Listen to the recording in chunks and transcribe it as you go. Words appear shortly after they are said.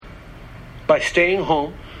By staying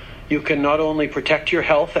home, you can not only protect your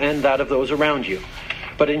health and that of those around you,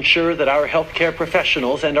 but ensure that our healthcare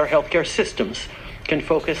professionals and our healthcare systems can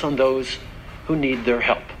focus on those who need their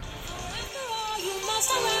help.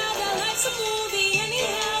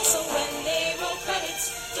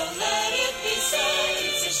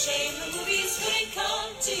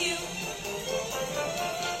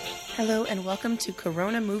 Hello and welcome to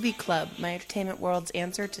Corona Movie Club, my entertainment world's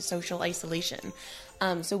answer to social isolation.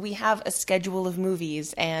 So we have a schedule of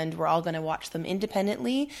movies and we're all going to watch them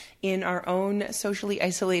independently in our own socially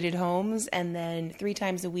isolated homes, and then 3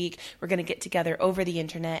 times a week we're going to get together over the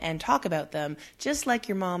internet and talk about them, just like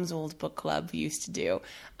your mom's old book club used to do.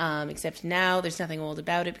 Except now there's nothing old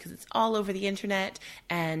about it because it's all over the internet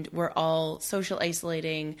and we're all social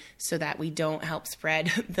isolating so that we don't help spread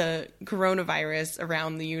the coronavirus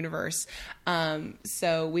around the universe.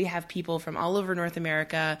 So we have people from all over North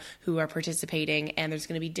America who are participating, and there's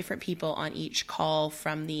going to be different people on each call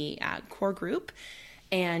from the core group.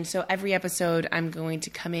 And so every episode I'm going to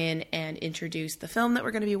come in and introduce the film that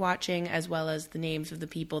we're going to be watching, as well as the names of the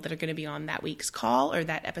people that are going to be on that week's call or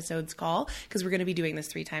that episode's call, because we're going to be doing this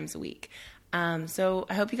 3 times a week. So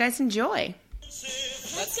I hope you guys enjoy.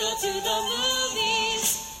 Let's go to the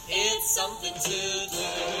movies. It's something to do.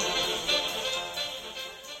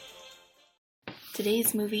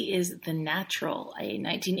 Today's movie is The Natural, a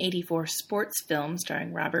 1984 sports film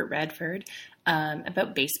starring Robert Redford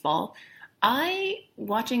about baseball.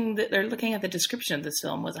 Looking at the description of this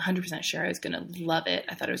film, was 100% sure I was going to love it.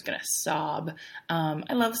 I thought I was going to sob.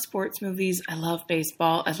 I love sports movies. I love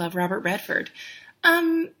baseball. I love Robert Redford.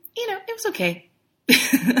 It was okay.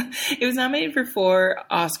 It was nominated for 4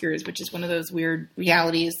 Oscars, which is one of those weird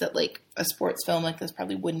realities that, like, a sports film like this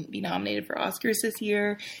probably wouldn't be nominated for Oscars this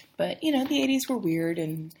year. But, the 80s were weird,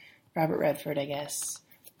 and Robert Redford, I guess.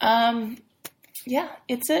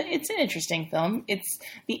 It's an interesting film.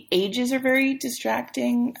 The ages are very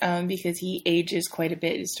distracting because he ages quite a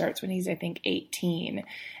bit. It starts when he's, I think, 18,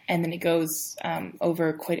 and then it goes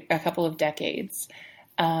over quite a couple of decades.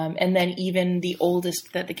 And then even the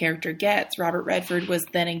oldest that the character gets, Robert Redford, was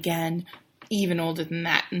then again even older than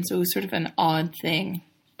that. And so it was sort of an odd thing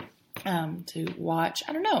to watch.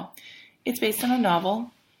 I don't know. It's based on a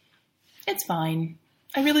novel. It's fine.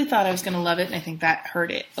 I really thought I was going to love it, and I think that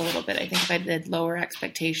hurt it a little bit. I think if I did lower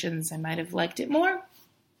expectations, I might have liked it more.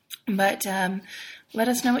 But let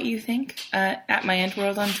us know what you think at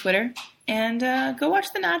MyAntWorld on Twitter. And go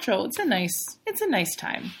watch The Natural. It's a nice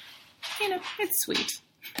time. It's sweet.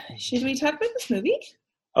 Should we talk about this movie?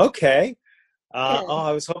 Okay.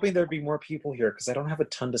 I was hoping there'd be more people here because I don't have a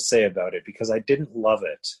ton to say about it because I didn't love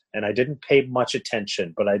it and I didn't pay much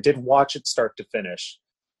attention, but I did watch it start to finish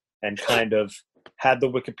and kind of had the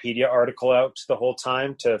Wikipedia article out the whole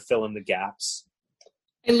time to fill in the gaps.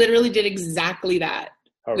 I literally did exactly that.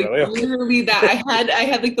 Oh, really? Okay. Literally that. I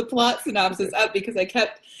had like the plot synopsis up because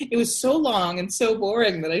it was so long and so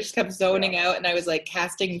boring that I just kept zoning out, and I was like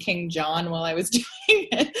casting King John while I was doing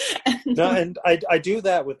it. And I do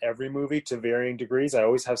that with every movie to varying degrees. I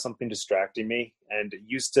always have something distracting me, and it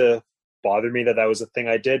used to bother me that was a thing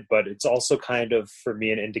I did, but it's also kind of, for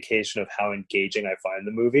me, an indication of how engaging I find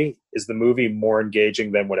the movie. Is the movie more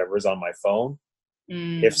engaging than whatever's on my phone?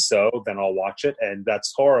 If so, then I'll watch it, and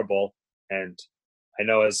that's horrible. And I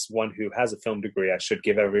know as one who has a film degree, I should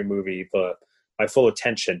give every movie my full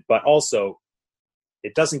attention, but also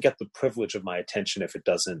it doesn't get the privilege of my attention if it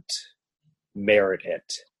doesn't merit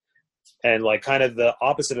it. And like kind of the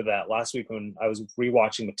opposite of that, last week when I was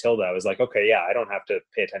rewatching Matilda, I was like, okay, yeah, I don't have to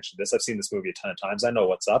pay attention to this. I've seen this movie a ton of times. I know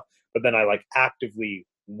what's up. But then I like actively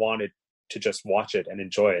wanted to just watch it and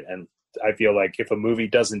enjoy it. And I feel like if a movie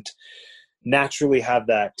doesn't naturally have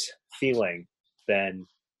that feeling, then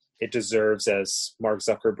it deserves, as Mark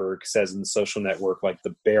Zuckerberg says in The Social Network, like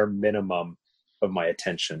the bare minimum of my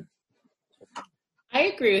attention. I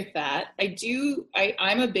agree with that.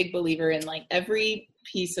 I'm a big believer in like every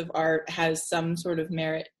piece of art has some sort of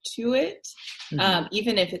merit to it,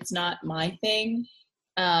 even if it's not my thing.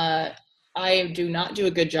 I do not do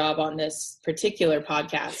a good job on this particular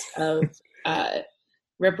podcast of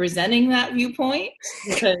representing that viewpoint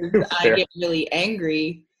because I get really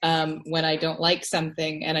angry when I don't like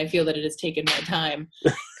something and I feel that it has taken my time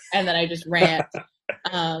and then I just rant.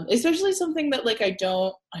 Especially something that like I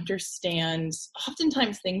don't understand.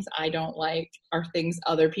 Oftentimes things I don't like are things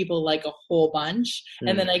other people like a whole bunch.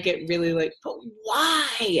 And then I get really like, but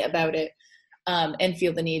why about it? And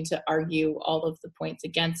feel the need to argue all of the points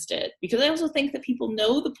against it. Because I also think that people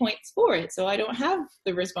know the points for it. So I don't have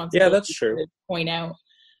the responsibility that's true. to point out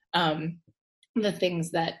the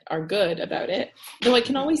things that are good about it. Though I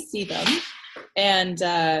can always see them. And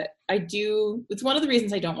it's one of the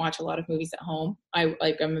reasons I don't watch a lot of movies at home. I'm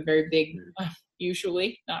a very big,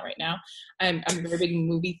 usually, not right now, I'm a very big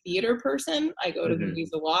movie theater person. I go to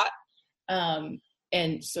movies a lot.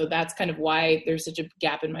 And so that's kind of why there's such a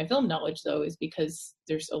gap in my film knowledge, though, is because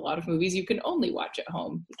there's a lot of movies you can only watch at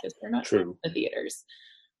home because they're not in the theaters.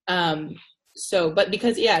 But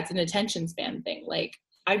because, it's an attention span thing. Like,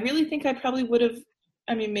 I really think I probably would have,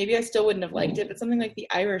 maybe I still wouldn't have liked it, but something like The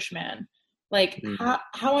Irishman, like,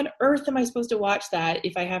 how on earth am I supposed to watch that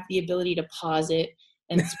if I have the ability to pause it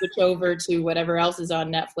and switch over to whatever else is on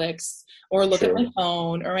Netflix or look at my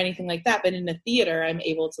phone or anything like that? But in a theater, I'm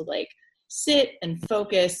able to, like, sit and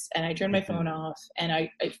focus, and I turn my phone off, and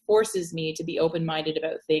it forces me to be open-minded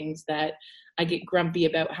about things that I get grumpy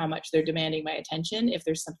about how much they're demanding my attention if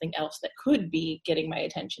there's something else that could be getting my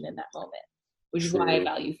attention in that moment, which is why I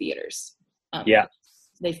value theaters.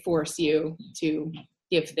 They force you to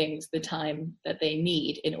give things the time that they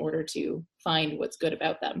need in order to find what's good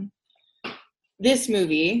about them. This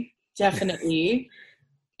movie, definitely,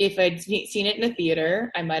 if I'd seen it in a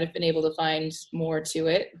theater, I might have been able to find more to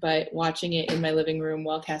it, but watching it in my living room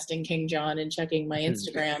while casting King John and checking my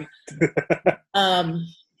Instagram,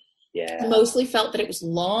 mostly felt that it was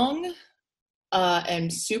long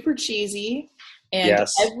and super cheesy, and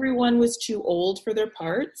everyone was too old for their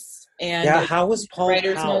parts. And how was Paul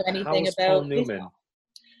Newman?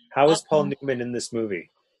 How was Paul Newman in this movie?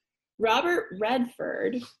 Robert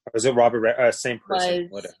Redford. Or was it Robert? Same person.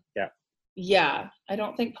 Yeah, I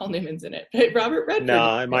don't think Paul Newman's in it, but Robert Redford.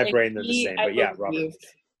 No, in my brain they're the same. But Robert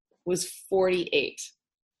was 48,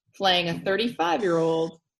 playing a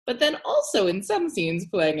 35-year-old, but then also in some scenes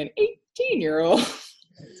playing an 18-year-old.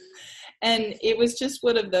 And it was just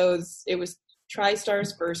one of those. It was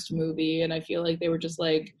TriStar's first movie, and I feel like they were just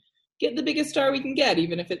like, get the biggest star we can get,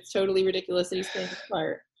 even if it's totally ridiculous that he's playing his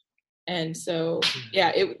part. And so,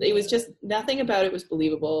 it was just, nothing about it was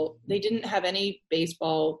believable. They didn't have any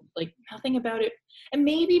baseball, like, nothing about it. And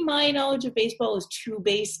maybe my knowledge of baseball is too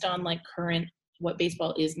based on, like, current, what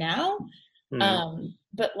baseball is now.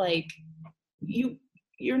 But, like,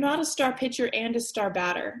 you're not a star pitcher and a star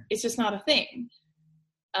batter. It's just not a thing.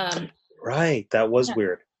 Right. That was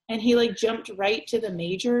weird. And he, like, jumped right to the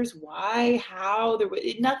majors. Why? How?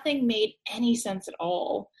 Nothing made any sense at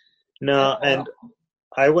all. No, and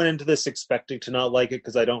I went into this expecting to not like it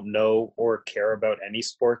because I don't know or care about any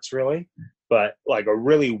sports really. But like a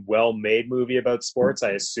really well-made movie about sports, I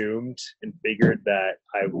assumed and figured that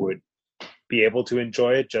I would be able to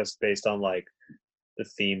enjoy it just based on like the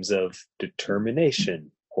themes of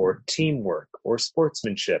determination or teamwork or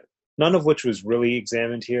sportsmanship, none of which was really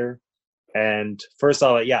examined here. And first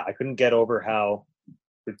of all, I couldn't get over how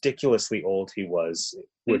ridiculously old he was,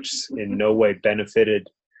 which in no way benefited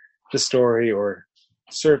the story or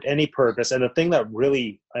served any purpose. And the thing that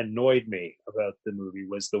really annoyed me about the movie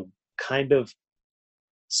was the kind of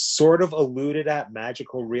sort of alluded at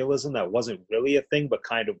magical realism that wasn't really a thing, but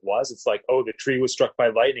kind of was. It's like, oh, the tree was struck by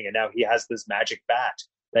lightning and now he has this magic bat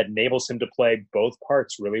that enables him to play both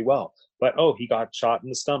parts really well. But, oh, he got shot in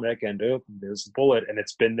the stomach and there's a bullet and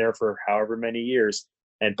it's been there for however many years.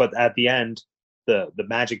 But at the end, the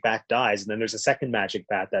magic bat dies. And then there's a second magic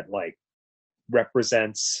bat that like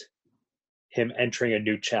represents him entering a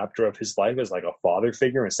new chapter of his life as like a father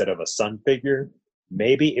figure instead of a son figure.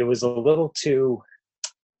 Maybe it was a little too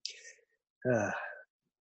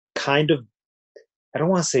kind of, I don't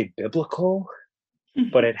want to say biblical,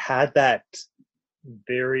 but it had that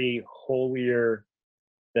very holier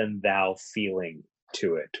than thou feeling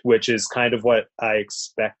to it, which is kind of what I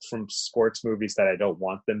expect from sports movies that I don't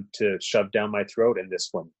want them to shove down my throat. And this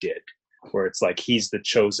one did, where it's like, he's the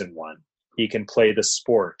chosen one. He can play the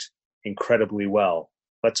sport incredibly well.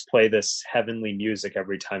 Let's play this heavenly music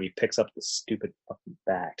every time he picks up the stupid fucking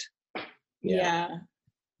bat.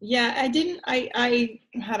 I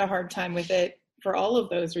had a hard time with it for all of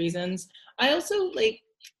those reasons. I also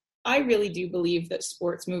I really do believe that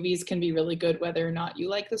sports movies can be really good whether or not you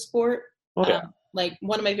like the sport. Like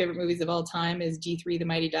one of my favorite movies of all time is D3 The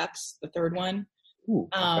Mighty Ducks, the third one. Ooh,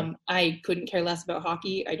 okay. I couldn't care less about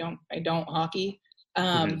hockey. I don't hockey.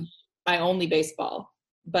 I only baseball.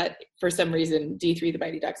 But for some reason, D3 The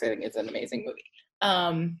Mighty Ducks, I think is an amazing movie.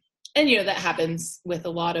 And, that happens with a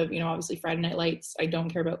lot of, obviously Friday Night Lights. I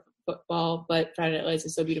don't care about football, but Friday Night Lights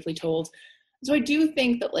is so beautifully told. So I do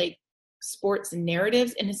think that, sports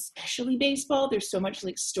narratives, and especially baseball, there's so much,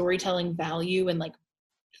 storytelling value and,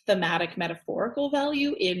 thematic metaphorical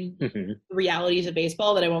value in the realities of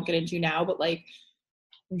baseball that I won't get into now, but,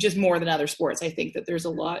 just more than other sports. I think that there's a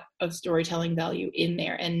lot of storytelling value in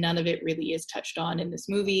there, and none of it really is touched on in this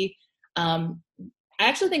movie. I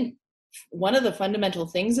actually think one of the fundamental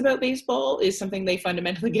things about baseball is something they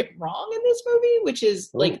fundamentally get wrong in this movie, which is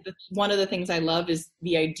like one of the things I love is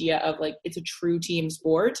the idea of like it's a true team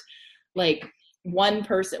sport. Like one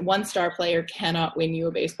star player cannot win you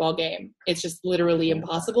a baseball game. It's just literally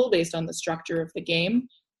impossible based on the structure of the game.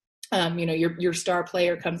 Your star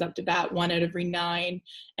player comes up to bat 1 out of every 9,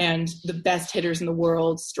 and the best hitters in the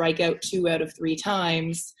world strike out 2 out of 3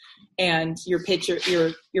 times, and your pitcher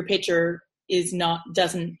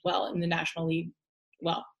doesn't in the National League.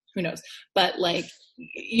 Well, who knows? But like,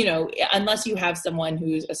 unless you have someone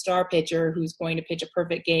who's a star pitcher who's going to pitch a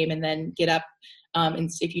perfect game and then get up, and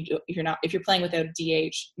if you're playing without a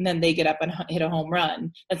DH, and then they get up and hit a home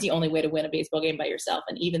run, that's the only way to win a baseball game by yourself.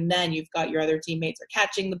 And even then, you've got your other teammates are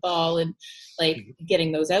catching the ball and like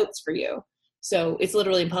getting those outs for you. So it's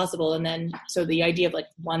literally impossible. And then, so the idea of like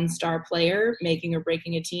one star player making or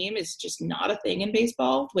breaking a team is just not a thing in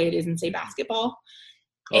baseball, the way it is in, say, basketball.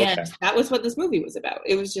 Okay. And that was what this movie was about.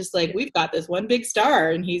 It was just like, we've got this one big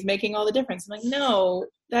star and he's making all the difference. I'm like, no,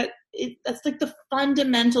 that's like the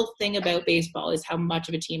fundamental thing about baseball is how much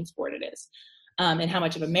of a team sport it is. And how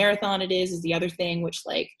much of a marathon it is the other thing, which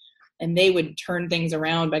like, and they would turn things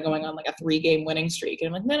around by going on like a 3-game winning streak. And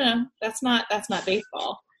I'm like, no, that's not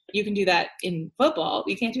baseball. You can do that in football.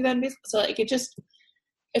 You can't do that in baseball. So like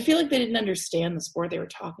I feel like they didn't understand the sport they were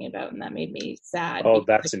talking about, and that made me sad. Oh,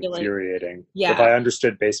 that's infuriating. Like, yeah. If I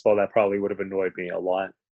understood baseball, that probably would have annoyed me a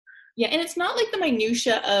lot. Yeah, and it's not like the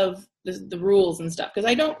minutia of the rules and stuff, because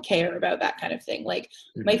I don't care about that kind of thing. Like,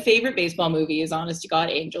 my favorite baseball movie is Honest to God,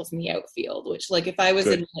 Angels in the Outfield, which, like, if I was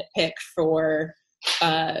in a nitpick for,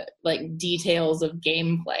 like, details of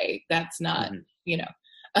gameplay, that's not,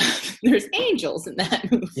 there's angels in that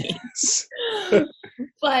movie. Yes.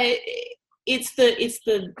 But it's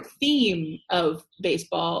the theme of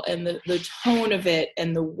baseball and the tone of it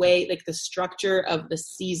and the way, like the structure of the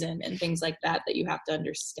season and things like that you have to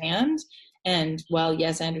understand. And while,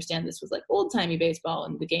 yes, I understand this was like old timey baseball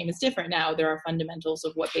and the game is different now, there are fundamentals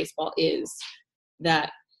of what baseball is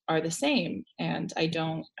that are the same. And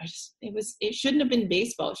it shouldn't have been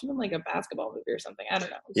baseball. It should have been like a basketball movie or something. I don't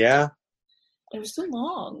know. It was so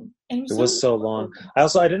long. And it was so long. I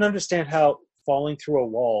didn't understand how falling through a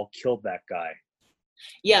wall killed that guy.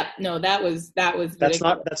 Yeah, no, that was that's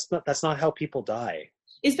not how people die.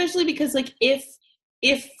 Especially because like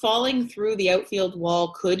if falling through the outfield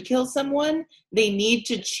wall could kill someone, they need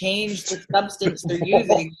to change the substance they're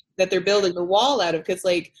using that they're building the wall out of, because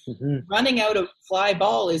like running out a fly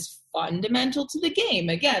ball is fundamental to the game.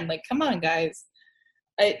 Again, like, come on, guys.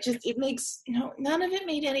 It makes none of it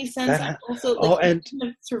made any sense. Also, like, he couldn't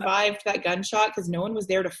have survived that gunshot because no one was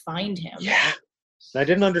there to find him. Yeah, I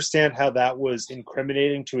didn't understand how that was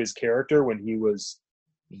incriminating to his character when he was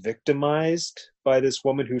victimized by this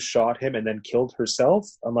woman who shot him and then killed herself.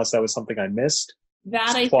 Unless that was something I missed.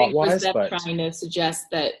 That I think was them trying to suggest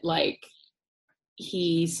that like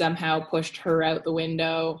he somehow pushed her out the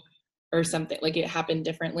window or something. Like it happened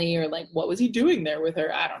differently, or like what was he doing there with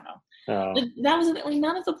her? I don't know. That was like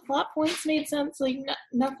none of the plot points made sense. Like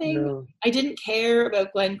nothing. No. I didn't care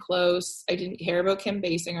about Glenn Close. I didn't care about Kim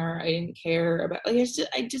Basinger. I didn't care about what is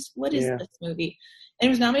this movie? And it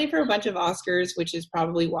was nominated for a bunch of Oscars, which is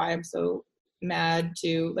probably why I'm so mad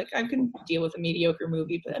too. Like I can deal with a mediocre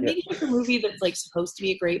movie, but a mediocre movie that's like supposed to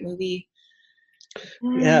be a great movie.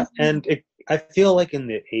 Yeah, and I feel like in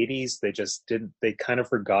the 80s they kind of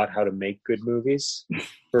forgot how to make good movies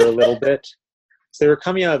for a little bit. So they were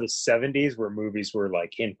coming out of the 70s where movies were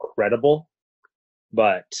like incredible.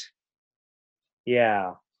 But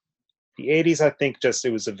yeah, the 80s, I think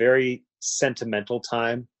it was a very sentimental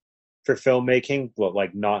time for filmmaking, but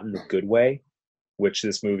like not in the good way, which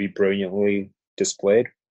this movie brilliantly displayed.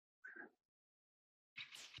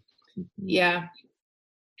 Yeah.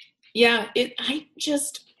 Yeah.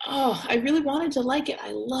 I really wanted to like it.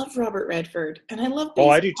 I love Robert Redford and I love baseball. Oh,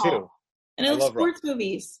 I do too. And I love sports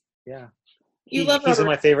movies. Yeah. He's in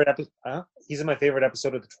my favorite episode. He's in my favorite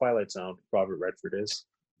episode of The Twilight Zone. Robert Redford is.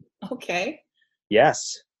 Okay.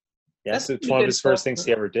 Yes. It's one of his first things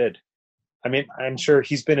he ever did. I mean, I'm sure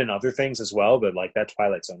he's been in other things as well, but like that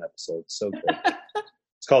Twilight Zone episode is so good.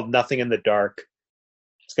 It's called Nothing in the Dark.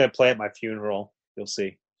 It's going to play at my funeral. You'll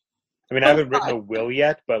see. I mean, I haven't written a will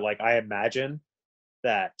yet, but like I imagine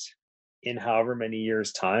that in however many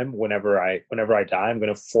years' time, whenever I die, I'm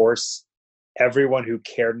going to force everyone who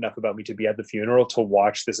cared enough about me to be at the funeral to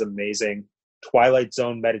watch this amazing Twilight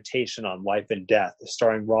Zone meditation on life and death,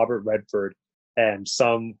 starring Robert Redford and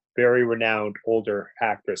some very renowned older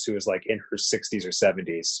actress who was like in her 60s or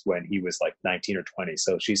 70s when he was like 19 or 20.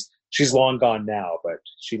 So she's long gone now, but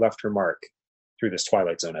she left her mark through this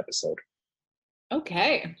Twilight Zone episode.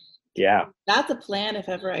 Okay. Yeah. That's a plan if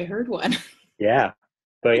ever I heard one. Yeah.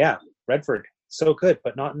 But yeah, Redford, so good,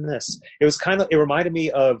 but not in this. It reminded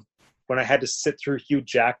me of when I had to sit through Hugh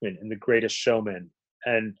Jackman in The Greatest Showman.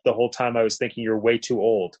 And the whole time I was thinking, you're way too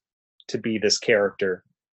old to be this character.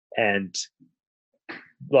 And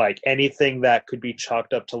like anything that could be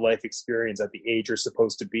chalked up to life experience at the age you're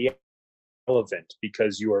supposed to be relevant,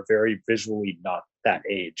 because you are very visually not that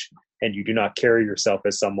age and you do not carry yourself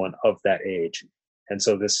as someone of that age. And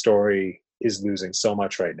so this story is losing so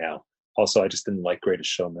much right now. Also, I just didn't like Greatest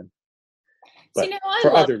Showman. But See, now I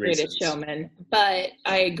for love other Greatest reasons. Showman, but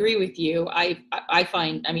I agree with you. I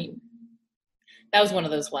find, I mean, that was one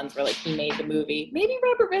of those ones where like he made the movie. Maybe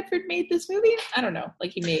Robert Redford made this movie. I don't know.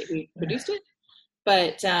 Like he produced it,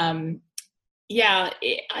 but yeah,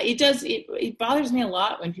 it bothers me a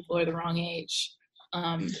lot when people are the wrong age.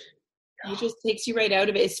 It just takes you right out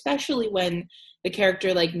of it, especially when the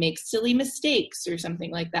character like makes silly mistakes or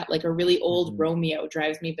something like that. Like a really old Romeo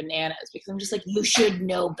drives me bananas because I'm just like, you should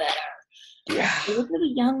know better. Yeah. Look at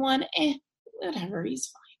the young one, whatever, he's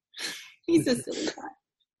fine. He's a silly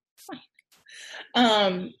guy.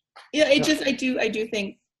 Fine. Yeah, I do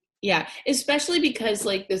think, yeah, especially because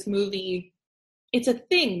like this movie, it's a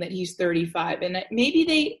thing that he's 35, and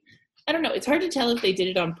maybe I don't know, it's hard to tell if they did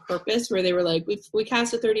it on purpose, where they were like, if we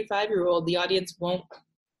cast a 35-year-old, the audience won't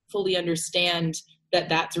fully understand that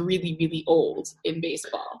that's really, really old in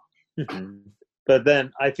baseball. But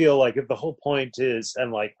then I feel like if the whole point is,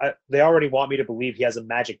 and like they already want me to believe he has a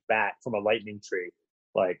magic bat from a lightning tree,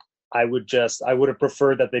 like I would have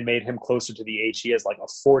preferred that they made him closer to the age he is, like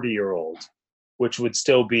a 40-year-old, which would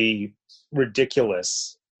still be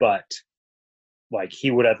ridiculous, but like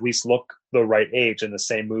he would at least look the right age, and the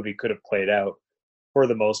same movie could have played out for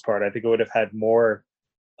the most part. I think it would have had more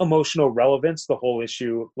emotional relevance, the whole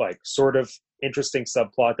issue, like sort of interesting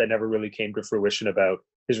subplot that never really came to fruition about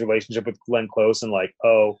his relationship with Glenn Close, and like,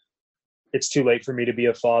 oh, it's too late for me to be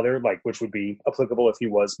a father, like, which would be applicable if he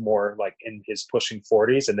was more like in his pushing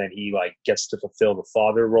 40s, and then he like gets to fulfill the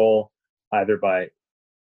father role either by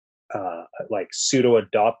like pseudo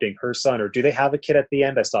adopting her son, or do they have a kid at the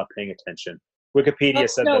end? I stopped paying attention. Wikipedia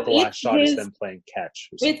said that the last shot is them playing catch.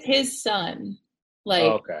 It's his son,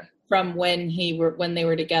 like from when they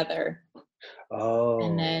were together. Oh.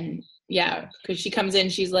 And then because she comes in,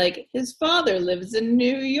 she's like, his father lives in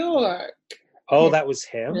New York. Oh, that was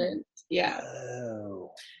him? Yeah.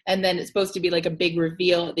 Oh. And then it's supposed to be like a big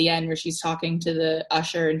reveal at the end where she's talking to the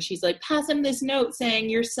usher and she's like, pass him this note saying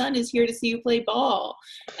your son is here to see you play ball.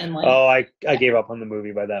 And like, I gave up on the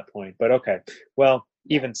movie by that point, but okay. Well,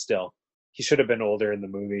 even still, he should have been older in the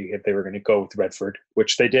movie if they were going to go with Redford,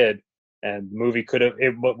 which they did. And the movie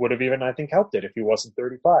would have even, I think, helped it if he wasn't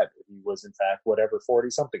 35. If he was, in fact, whatever, 40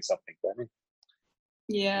 something. I mean,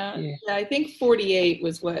 yeah, I think 48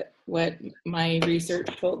 was what my research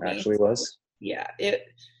told me. Actually was. Yeah,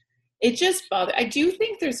 it just bothered. I do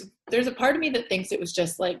think there's a part of me that thinks it was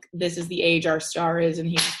just like, this is the age our star is, and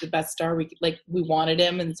he's the best star we wanted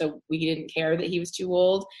him, and so we didn't care that he was too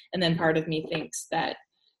old. And then part of me thinks that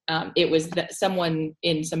it was that someone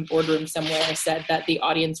in some boardroom somewhere said that the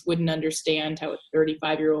audience wouldn't understand how a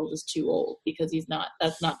 35-year-old is too old because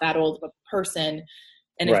that's not that old of a person.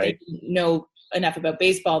 And if they didn't know enough about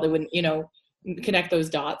baseball, they wouldn't, connect those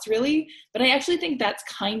dots really. But I actually think that's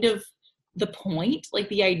kind of the point, like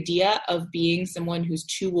the idea of being someone who's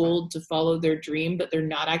too old to follow their dream, but they're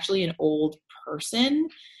not actually an old person.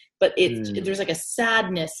 But there's like a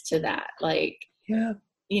sadness to that. Like,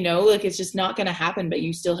 like it's just not going to happen, but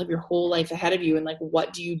you still have your whole life ahead of you. And like,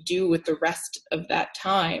 what do you do with the rest of that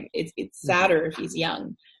time? It's sadder if he's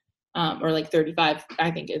young, or like 35,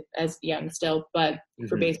 I think as young still, but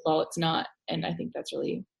for baseball, it's not. And I think that's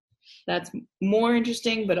more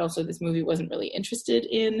interesting, but also this movie wasn't really interested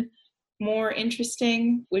in more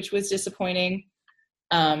interesting, which was disappointing.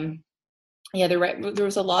 They're right. There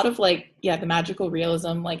was a lot of the magical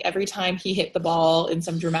realism. Like every time he hit the ball in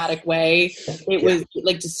some dramatic way, it was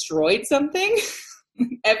like destroyed something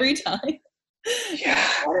every time. Yeah.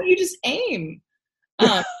 Why don't you just aim?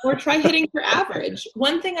 Or try hitting for average.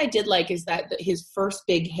 One thing I did like is that his first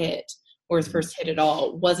big hit, or his first hit at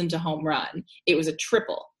all, wasn't a home run. It was a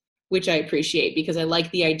triple, which I appreciate because I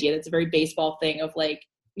like the idea. That's a very baseball thing of like,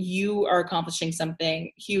 you are accomplishing something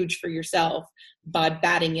huge for yourself by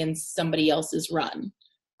batting in somebody else's run.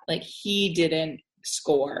 Like he didn't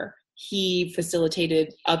score. He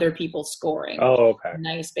facilitated other people scoring. Oh, okay.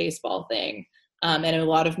 Nice baseball thing. And a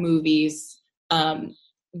lot of movies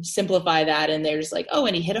simplify that and they're just like, oh,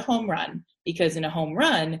 and he hit a home run, because in a home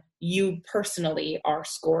run, you personally are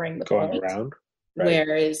scoring the going point. Around. Right.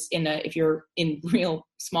 Whereas if you're in real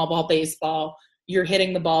small ball baseball, you're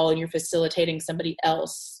hitting the ball and you're facilitating somebody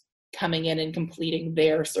else coming in and completing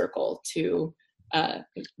their circle to win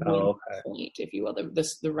the point, if you will,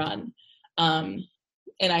 the run. And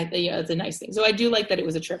it's a nice thing. So I do like that it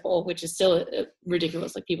was a triple, which is still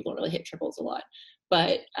ridiculous. Like, people don't really hit triples a lot,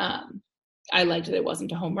 but I liked that it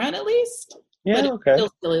wasn't a home run at least. Yeah, but it's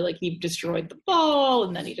still silly. Like, he destroyed the ball,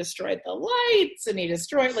 and then he destroyed the lights, and he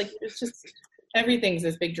destroyed, like, it's just, everything's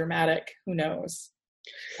this big dramatic. Who knows?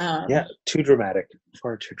 Too dramatic.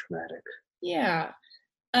 Far too dramatic. Yeah.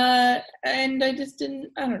 And I just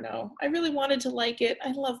I don't know. I really wanted to like it.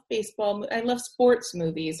 I love baseball. I love sports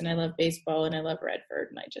movies, and I love baseball, and I love Redford,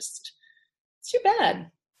 and it's too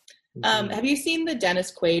bad. Mm-hmm. Have you seen the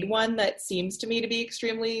Dennis Quaid one that seems to me to be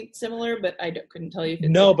extremely similar, but I couldn't tell you if it's...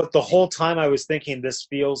 No, but the whole time I was thinking, this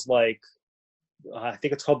feels like, I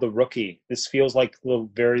think it's called The Rookie. This feels like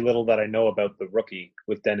very little that I know about The Rookie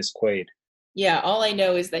with Dennis Quaid. Yeah, all I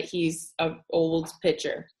know is that he's an old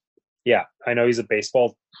pitcher. Yeah, I know he's a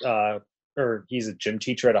baseball, or he's a gym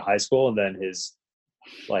teacher at a high school, and then his,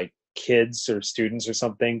 like, kids or students or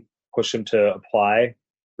something push him to apply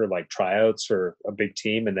for, like, tryouts for a big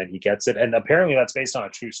team, and then he gets it. And apparently that's based on a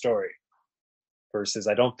true story. Versus,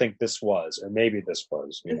 I don't think this was, or maybe this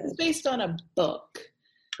was. This is based on a book,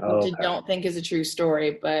 which I don't think is a true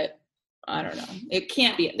story, but I don't know. It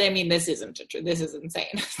can't be. I mean, this isn't true. This is insane.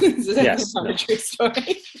 This is not a true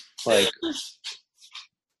story. Like,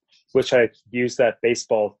 which I used that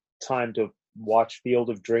baseball time to watch Field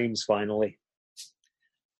of Dreams finally.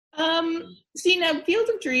 See, now Field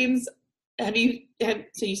of Dreams, so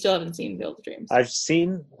you still haven't seen Field of Dreams? I've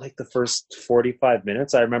seen, like, the first 45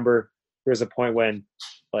 minutes. I remember there was a point when,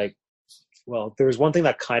 like, there was one thing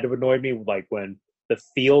that kind of annoyed me, like when the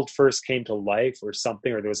field first came to life or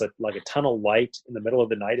something, or there was a tunnel light in the middle of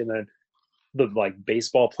the night, and then the, like,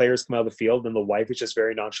 baseball players come out of the field, and the wife is just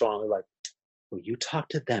very nonchalantly like, "Well, you talk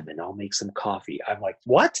to them and I'll make some coffee." I'm like,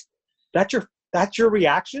 what? That's your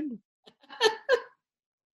reaction?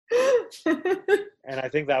 And I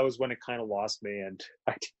think that was when it kind of lost me, and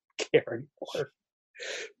I didn't care anymore.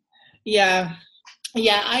 Yeah.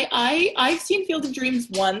 I've seen Field of Dreams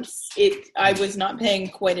once. I was not paying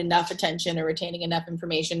quite enough attention or retaining enough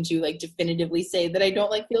information to, like, definitively say that I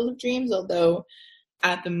don't like Field of Dreams, although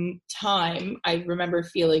at the time I remember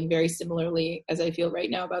feeling very similarly as I feel right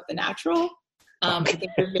now about The Natural. I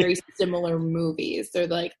think they're very similar movies. They're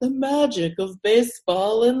like the magic of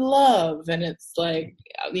baseball and love. And it's like,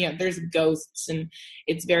 there's ghosts, and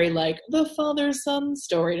it's very like the father-son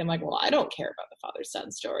story. And I'm like, well, I don't care about the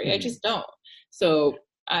father-son story. Mm-hmm. I just don't. So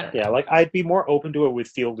I don't know. Yeah, like, I'd be more open to it with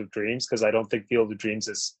Field of Dreams, because I don't think Field of Dreams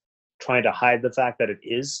is trying to hide the fact that it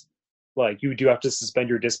is. Like, you do have to suspend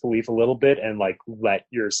your disbelief a little bit and, like, let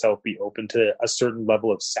yourself be open to a certain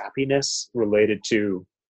level of sappiness related to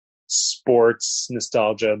sports,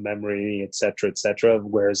 nostalgia, memory, etc.,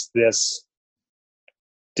 whereas this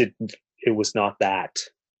was not that.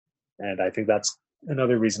 And I think that's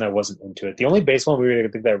another reason I wasn't into it. The only baseball movie I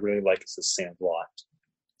think that I really like is The Sandlot.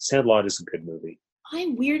 Sandlot is a good movie.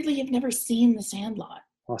 I weirdly have never seen The Sandlot.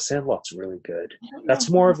 Oh, Sandlot's really good. That's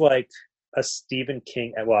more of like a Stephen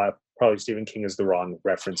King, well, probably Stephen King is the wrong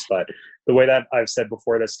reference, but the way that I've said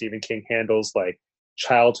before that Stephen King handles, like,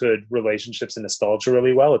 childhood relationships and nostalgia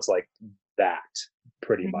really well, it's like that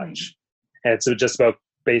pretty much. And it's just about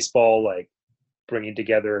baseball, like, bringing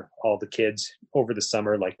together all the kids over the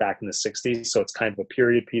summer, like back in the 60s. So it's kind of a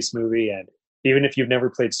period piece movie, and even if you've never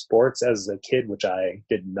played sports as a kid, which I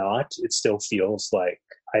did not, it still feels like,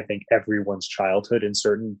 I think, everyone's childhood in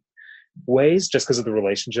certain ways, just because of the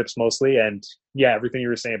relationships mostly. And yeah, everything you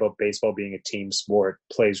were saying about baseball being a team sport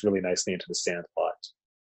plays really nicely into The Sandlot.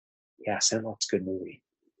 Yeah, Sandlot's a good movie.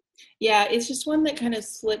 Yeah, it's just one that kind of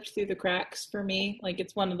slipped through the cracks for me. Like,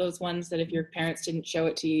 it's one of those ones that if your parents didn't show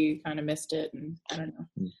it to you, you kind of missed it, and I don't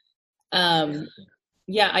know.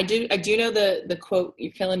 Yeah, I do know the quote,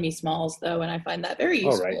 "You're killing me, Smalls," though, and I find that very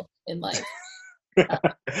useful in life.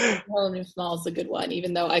 Killing me, Smalls is a good one,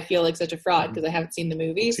 even though I feel like such a fraud because I haven't seen the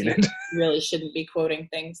movies. You really shouldn't be quoting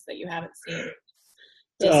things that you haven't seen.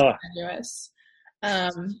 Disingenuous.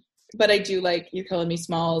 But I do like "You're Killing Me,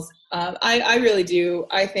 Smalls." I really do.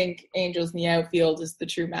 I think Angels in the Outfield is the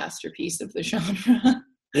true masterpiece of the genre.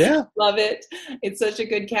 Yeah. Love it. It's such a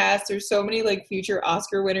good cast. There's so many, like, future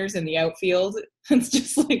Oscar winners in the outfield. It's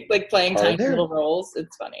just like playing tiny little roles.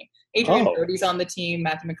 It's funny. Adrian Brody's on the team.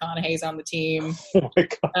 Matthew McConaughey's on the team. Oh my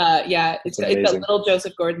God. Yeah, it's a little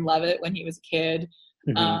Joseph Gordon-Levitt when he was a kid.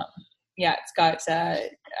 Mm-hmm. Yeah, it's got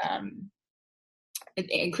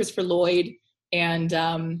and Christopher Lloyd and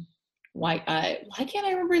why can't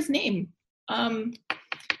I remember his name? The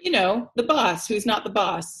boss who's not the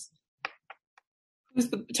boss. Who's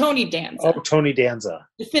the Tony Danza? Oh, Tony Danza.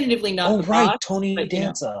 Definitively not. Oh, the right, Rock, Tony but,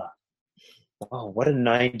 Danza. Oh, what a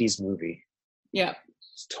 '90s movie! Yeah.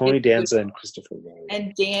 It's Tony Danza and Christopher Lloyd.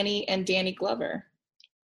 And Danny Glover.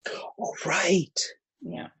 Oh, right.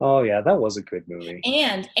 Yeah. Oh, yeah, that was a good movie.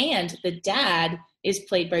 And the dad is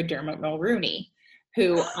played by Dermot Mulroney,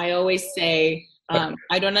 who I always say,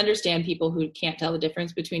 I don't understand people who can't tell the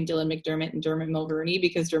difference between Dylan McDermott and Dermot Mulroney,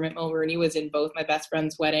 because Dermot Mulroney was in both My Best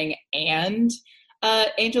Friend's Wedding and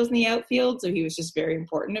Angels in the Outfield, so he was just very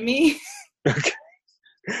important to me. Okay.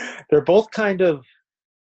 They're both kind of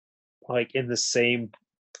like in the same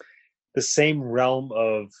realm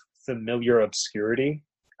of familiar obscurity,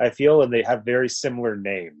 I feel, and they have very similar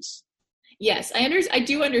names. Yes, I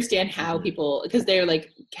do understand how people, because they're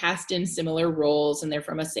like cast in similar roles and they're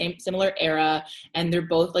from a similar era, and they're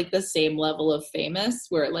both like the same level of famous,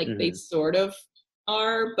 where like they sort of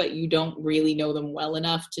are, but you don't really know them well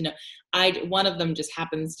enough to know. One of them just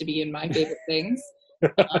happens to be in my favorite things,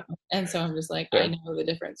 and so I'm just like, I know the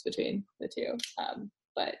difference between the two.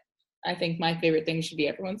 But I think my favorite things should be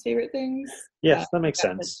everyone's favorite things. Yes, that makes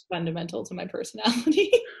sense. It's fundamental to my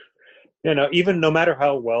personality. Even no matter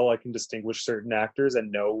how well I can distinguish certain actors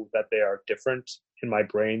and know that they are different, in my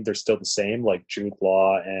brain they're still the same. Like Jude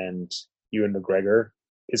Law and Ewan McGregor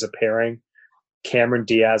is a pairing. Cameron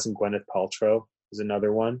Diaz and Gwyneth Paltrow is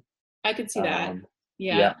another one. I could see that.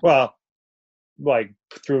 Yeah. Yeah. Well, like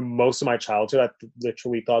through most of my childhood, I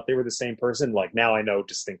literally thought they were the same person. Like now I know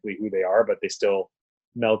distinctly who they are, but they still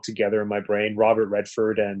meld together in my brain. Robert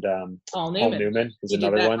Redford and Paul Newman is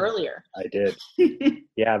another one. Earlier. I did.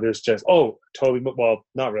 Yeah, there's just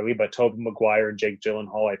not really, but Tobey Maguire and Jake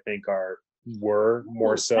Gyllenhaal I think were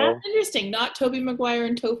more so. That's interesting. Not Tobey Maguire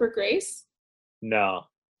and Topher Grace? No.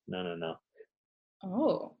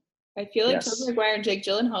 Oh. I feel like Tobey Maguire and Jake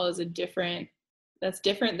Gyllenhaal is that's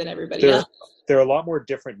different than everybody else. They're a lot more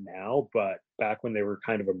different now, but back when they were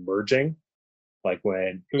kind of emerging, like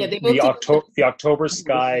when the October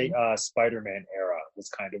Sky Spider-Man era was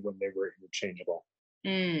kind of when they were interchangeable.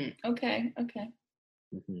 Okay.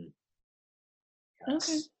 Mm-hmm. Yes.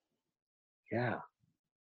 Okay. Yeah.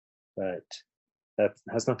 But that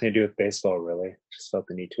has nothing to do with baseball, really. Just felt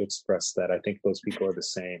the need to express that I think those people are the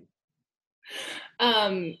same.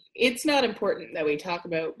 It's not important that we talk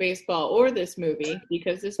about baseball or this movie,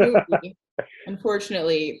 because this movie,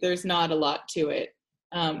 unfortunately, there's not a lot to it.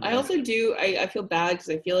 I also I feel bad because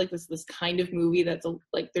I feel like this kind of movie that's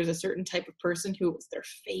like there's a certain type of person who was their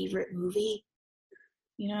favorite movie.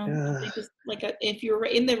 Like if you're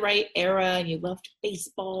in the right era and you loved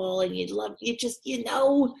baseball and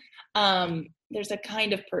there's a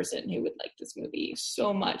kind of person who would like this movie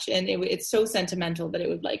so much, and it's so sentimental that it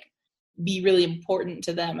would like be really important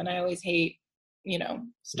to them. And I always hate,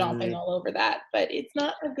 stomping all over that, but it's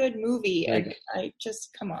not a good movie. And I just,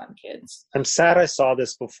 come on, kids. I'm sad I saw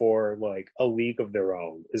this before. Like A League of Their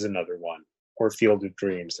Own is another one, or Field of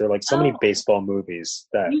Dreams. There are like so many baseball movies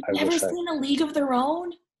that You've never seen A League of Their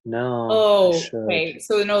Own? No. Oh, okay.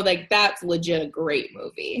 So no, like that's legit a great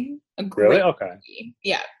movie. Really? Okay. Movie.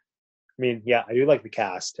 Yeah. I mean, yeah, I do like the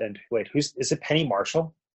cast. And wait, is it Penny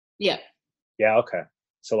Marshall? Yeah. Yeah. Okay.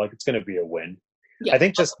 So like, it's going to be a win. Yeah. I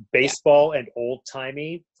think just baseball and old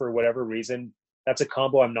timey, for whatever reason, that's a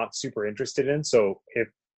combo I'm not super interested in. So if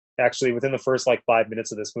actually within the first like 5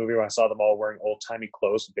 minutes of this movie, when I saw them all wearing old timey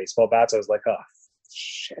clothes with baseball bats, I was like, oh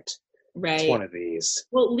shit. Right. It's one of these.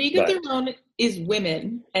 Well, League of Their Own is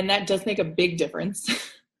women, and that does make a big difference.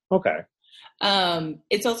 Okay.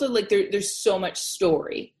 It's also like there's so much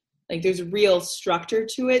story. Like there's real structure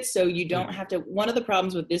to it, so you don't have to. One of the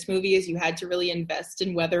problems with this movie is you had to really invest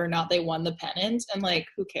in whether or not they won the pennant, and like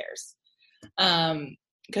who cares?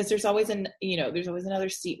 Because there's always another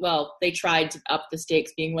seat. Well, they tried to up the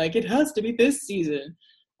stakes, being like it has to be this season,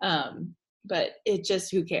 but it just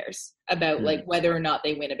who cares about like whether or not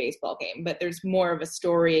they win a baseball game. But there's more of a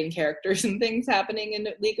story and characters and things happening in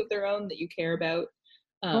League of Their Own that you care about.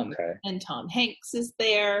 Okay. And Tom Hanks is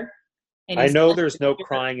there. I know there's no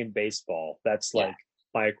crying in baseball. That's like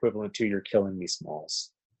my equivalent to "You're killing me,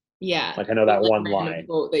 Smalls." Yeah, like I know that one line.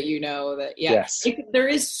 Quote that Yes, there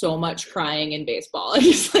is so much crying in baseball. I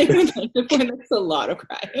just like the point. That's a lot of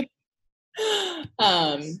crying.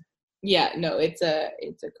 No, it's a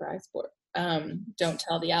cry sport. Don't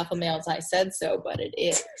tell the alpha males I said so, but it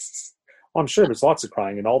is. Well, I'm sure there's lots of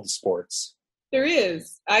crying in all the sports. There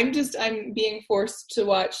is. I'm being forced to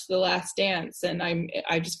watch The Last Dance, and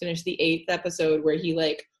I just finished the 8th episode where he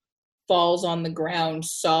like falls on the ground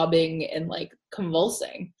sobbing and like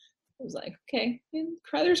convulsing. I was like, okay,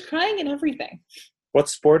 there's crying and everything. What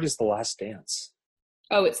sport is The Last Dance?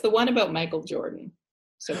 Oh, it's the one about Michael Jordan.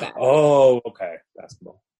 So bad. Oh, okay.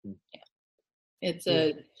 Basketball. It's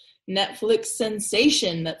a Netflix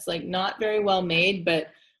sensation that's like not very well made, but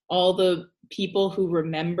all the people who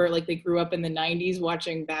remember, like they grew up in the 90s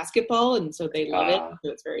watching basketball, and so they love it.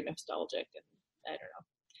 So it's very nostalgic. And I don't know.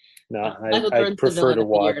 No, Michael I Jordan's the prefer villain to of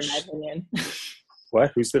the year, watch. in my opinion.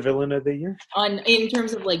 What? Who's the villain of the year? In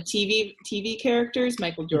terms of like TV characters,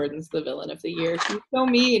 Michael Jordan's the villain of the year. He's so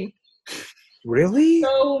mean. Really?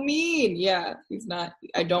 So mean. Yeah, he's not.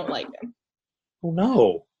 I don't like him. Oh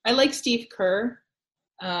no. I like Steve Kerr.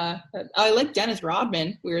 I like Dennis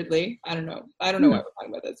Rodman. Weirdly, I don't know why we're talking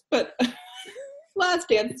about this, but Last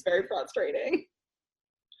Dance is very frustrating.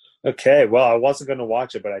 Okay, well, I wasn't going to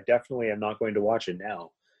watch it, but I definitely am not going to watch it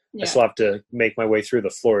now. Yeah. I still have to make my way through The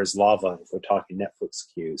Floor is Lava if we're talking Netflix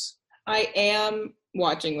cues. I am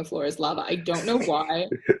watching The Floor is Lava. I don't know why,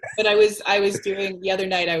 but I was doing the other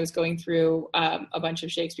night. I was going through a bunch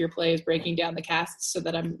of Shakespeare plays, breaking down the casts so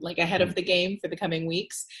that I'm like ahead of the game for the coming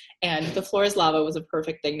weeks. And The Floor is Lava was a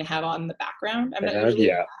perfect thing to have on in the background. I'm not usually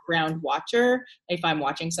a background watcher. If I'm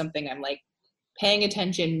watching something, I'm like paying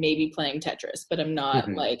attention, maybe playing Tetris, but I'm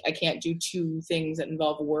not like, I can't do two things that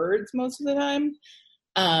involve words most of the time.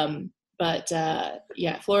 But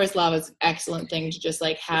Floor is Lava is an excellent thing to just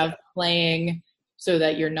like have playing so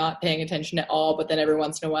that you're not paying attention at all, but then every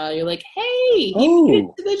once in a while you're like, hey, he made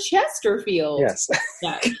it to the Chesterfield. Yes.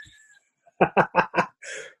 Yeah.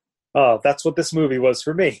 Oh, that's what this movie was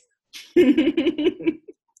for me. Hey,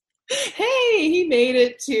 he made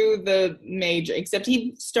it to the major, except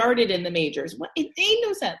he started in the majors. What? It made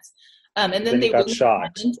no sense. And then they got win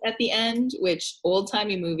shot the pennant at the end, which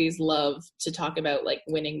old-timey movies love to talk about, like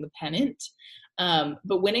winning the pennant.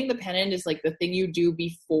 But winning the pennant is like the thing you do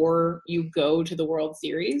before you go to the World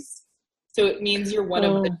Series. So it means you're one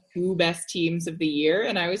of the two best teams of the year.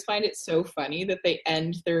 And I always find it so funny that they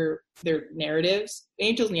end their narratives.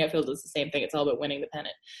 Angels in the Outfield is the same thing. It's all about winning the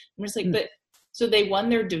pennant. I'm just like, but so they won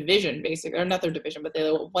their division, basically, or not their division, but they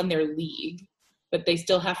won their league. But they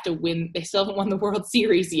still have to win. They still haven't won the World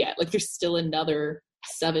Series yet. Like there's still another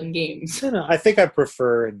 7 games. I think I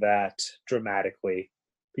prefer that dramatically,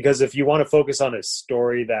 because if you want to focus on a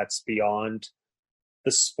story that's beyond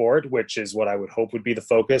the sport, which is what I would hope would be the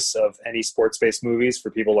focus of any sports-based movies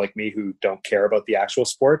for people like me who don't care about the actual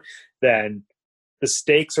sport, then the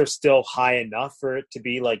stakes are still high enough for it to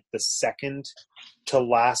be like the second to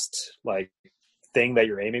last like thing that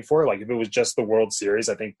you're aiming for. Like if it was just the World Series,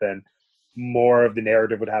 I think then more of the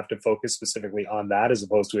narrative would have to focus specifically on that as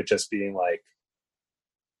opposed to it just being like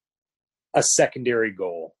a secondary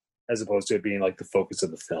goal, as opposed to it being like the focus of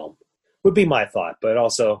the film would be my thought. But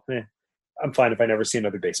also I'm fine if I never see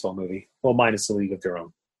another baseball movie. Well, minus The League of Their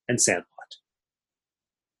Own and Sandlot.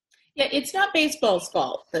 Yeah, it's not baseball's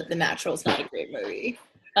fault that The Natural's not a great movie.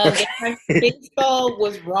 Baseball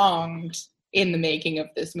was wronged in the making of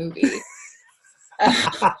this movie.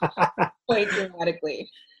 Quite dramatically.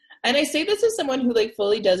 And I say this as someone who like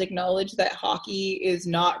fully does acknowledge that hockey is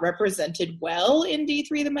not represented well in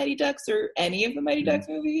D3 The Mighty Ducks or any of the Mighty Ducks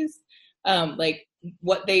movies. Like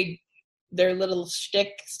what their little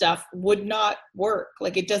shtick stuff would not work.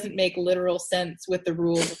 Like it doesn't make literal sense with the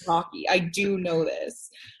rules of hockey. I do know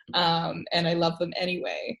this. And I love them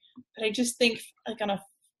anyway. But I just think like on a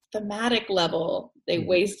thematic level, they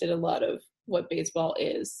wasted a lot of what baseball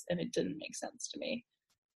is, and it didn't make sense to me.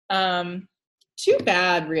 Too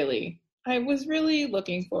bad, really. I was really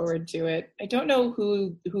looking forward to it. I don't know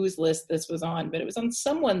whose list this was on, but it was on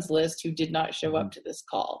someone's list who did not show up to this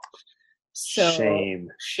call. So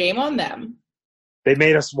shame on them. They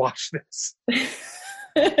made us watch this.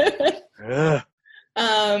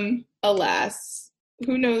 Alas,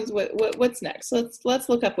 who knows what's next? Let's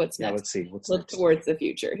look up what's next. Let's see. Look towards the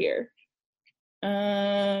future here.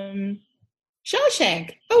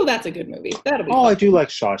 Shawshank. Oh, that's a good movie. That'll be fun. I do like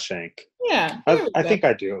Shawshank. Yeah. I think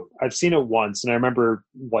I do. I've seen it once, and I remember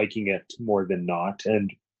liking it more than not.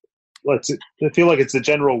 And I feel like it's the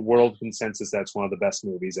general world consensus that's one of the best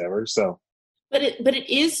movies ever. So, but it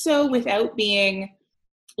is so without being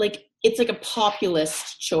like it's like a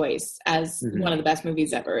populist choice as one of the best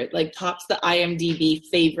movies ever. It like tops the IMDb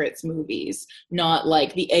favorites movies, not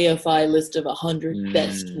like the AFI list of 100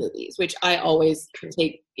 best movies, which I always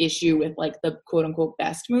take issue with, like the quote unquote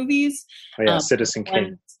best movies. Oh, yeah, Citizen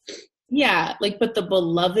Kane. Yeah, like but the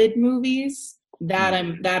beloved movies that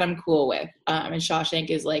I'm cool with. And Shawshank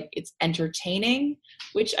is like it's entertaining,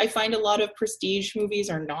 which I find a lot of prestige movies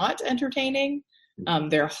are not entertaining.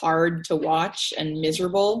 They're hard to watch and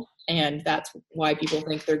miserable, and that's why people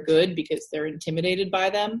think they're good because they're intimidated by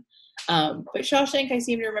them. But Shawshank, I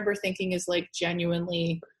seem to remember thinking is like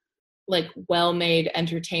genuinely like well-made,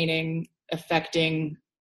 entertaining, affecting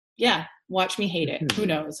yeah, watch me hate it. Who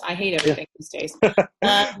knows? I hate Yeah. everything these days. But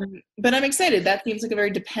I'm excited. That seems like a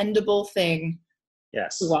very dependable thing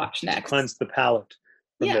Yes. to watch next. Cleanse the palate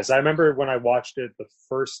from Yeah. this. I remember when I watched it the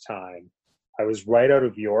first time, I was right out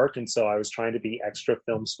of York, and so I was trying to be extra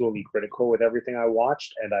film schooly critical with everything I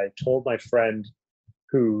watched, and I told my friend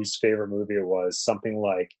whose favorite movie it was something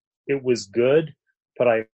like, it was good, but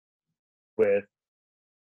I with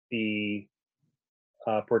the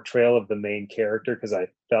portrayal of the main character, because I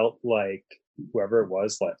felt like whoever it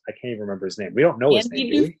was, like, I can't even remember his name. We don't know his Andy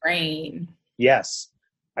name, do we? Dufresne. Yes.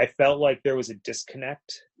 I felt like there was a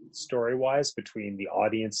disconnect story-wise between the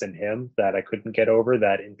audience and him that I couldn't get over,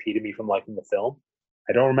 that impeded me from liking the film.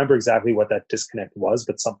 I don't remember exactly what that disconnect was,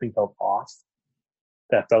 but something felt off.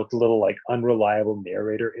 That felt a little like unreliable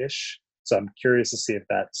narrator-ish. So I'm curious to see if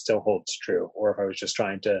that still holds true, or if I was just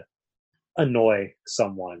trying to annoy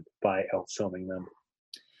someone by outfilming them.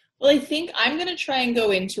 Well, I think I'm going to try and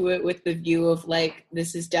go into it with the view of like,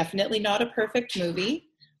 this is definitely not a perfect movie.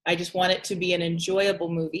 I just want it to be an enjoyable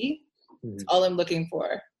movie. That's all I'm looking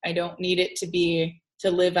for. I don't need it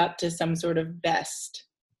to live up to some sort of best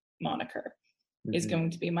moniker, is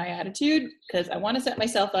going to be my attitude, because I want to set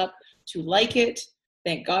myself up to like it.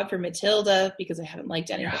 Thank God for Matilda, because I haven't liked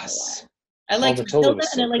anything in a while. I liked Matilda Matilda,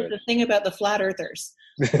 was and I so liked good. the thing about the flat earthers.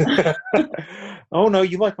 Oh no,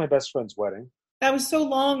 you like My Best Friend's Wedding. That was so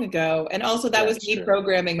long ago. And also that was That's me true.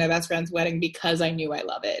 programming My Best Friend's Wedding because I knew I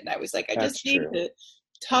love it. And I was like, I That's just need true. to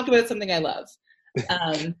talk about something I love.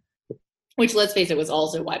 Which, let's face it, was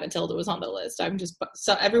also why Matilda was on the list. I'm just,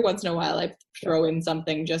 so every once in a while I throw in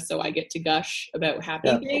something just so I get to gush about happy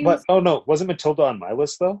things. But oh no, wasn't Matilda on my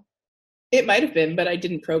list though? It might have been, but I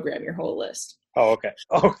didn't program your whole list. Oh, okay.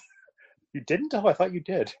 Oh, you didn't? Oh, I thought you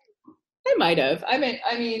did. I might have. I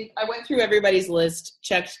mean, I went through everybody's list,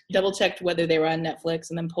 double checked whether they were on Netflix,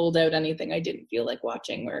 and then pulled out anything I didn't feel like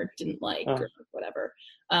watching or didn't like or whatever.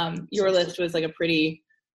 Your list was like a pretty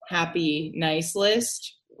happy, nice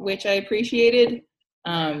list, which I appreciated.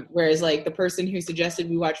 Whereas like the person who suggested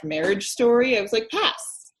we watch Marriage Story, I was like,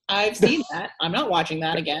 pass. I've seen that. I'm not watching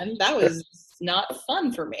that again. That was not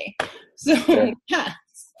fun for me. So pass.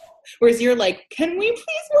 Whereas you're like, can we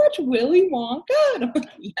please watch Willy Wonka? And I'm like,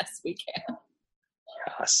 yes, we can.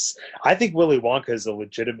 Yes. I think Willy Wonka is a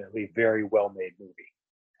legitimately very well-made movie.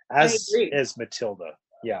 As is Matilda.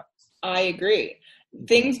 Yeah. I agree.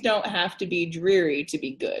 Things don't have to be dreary to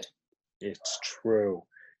be good. It's true.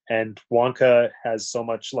 And Wonka has so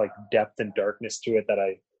much like depth and darkness to it that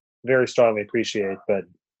I very strongly appreciate, but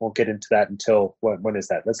won't get into that until, when is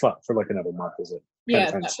that? That's not for like another month, is it? Yeah,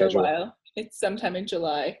 it's not for a while. It's sometime in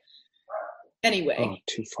July. Anyway. Oh,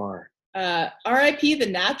 too far. R.I.P. The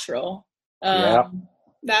Natural.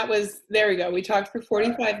 That was, there we go. We talked for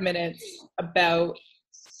 45 minutes about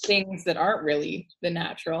things that aren't really the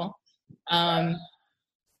natural. Kind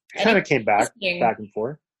of came back and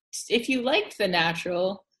forth. If you liked The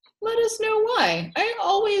Natural, let us know why. I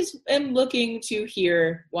always am looking to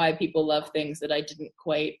hear why people love things that I didn't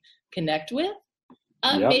quite connect with.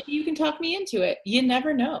 Maybe you can talk me into it. You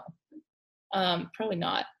never know. Probably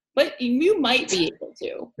not. But you might be able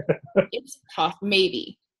to. It's tough,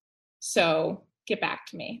 maybe. So get back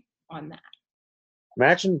to me on that.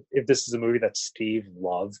 Imagine if this is a movie that Steve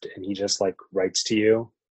loved and he just like writes to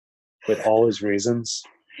you with all his reasons.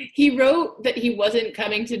 He wrote that he wasn't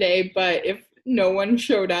coming today, but if no one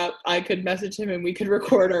showed up, I could message him and we could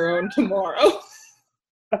record our own tomorrow.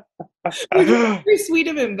 Which is very sweet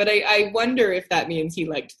of him, but I wonder if that means he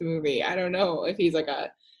liked the movie. I don't know if he's like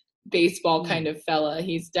a baseball kind of fella.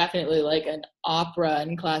 He's definitely like an opera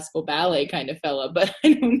and classical ballet kind of fella, but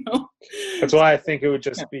I don't know. That's why I think it would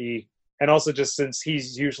just be, and also just since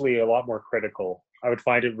he's usually a lot more critical, I would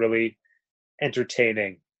find it really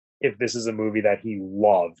entertaining if this is a movie that he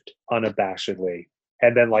loved unabashedly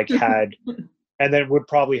and then like had, and then would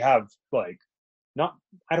probably have like,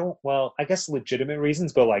 I guess legitimate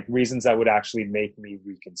reasons, but like reasons that would actually make me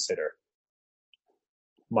reconsider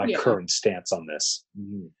my current stance on this.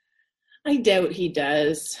 Mm-hmm. I doubt he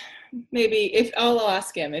does. Maybe if I'll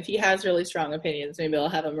ask him if he has really strong opinions, maybe I'll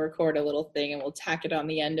have him record a little thing and we'll tack it on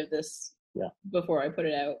the end of this before I put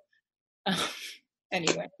it out.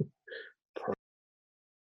 Anyway,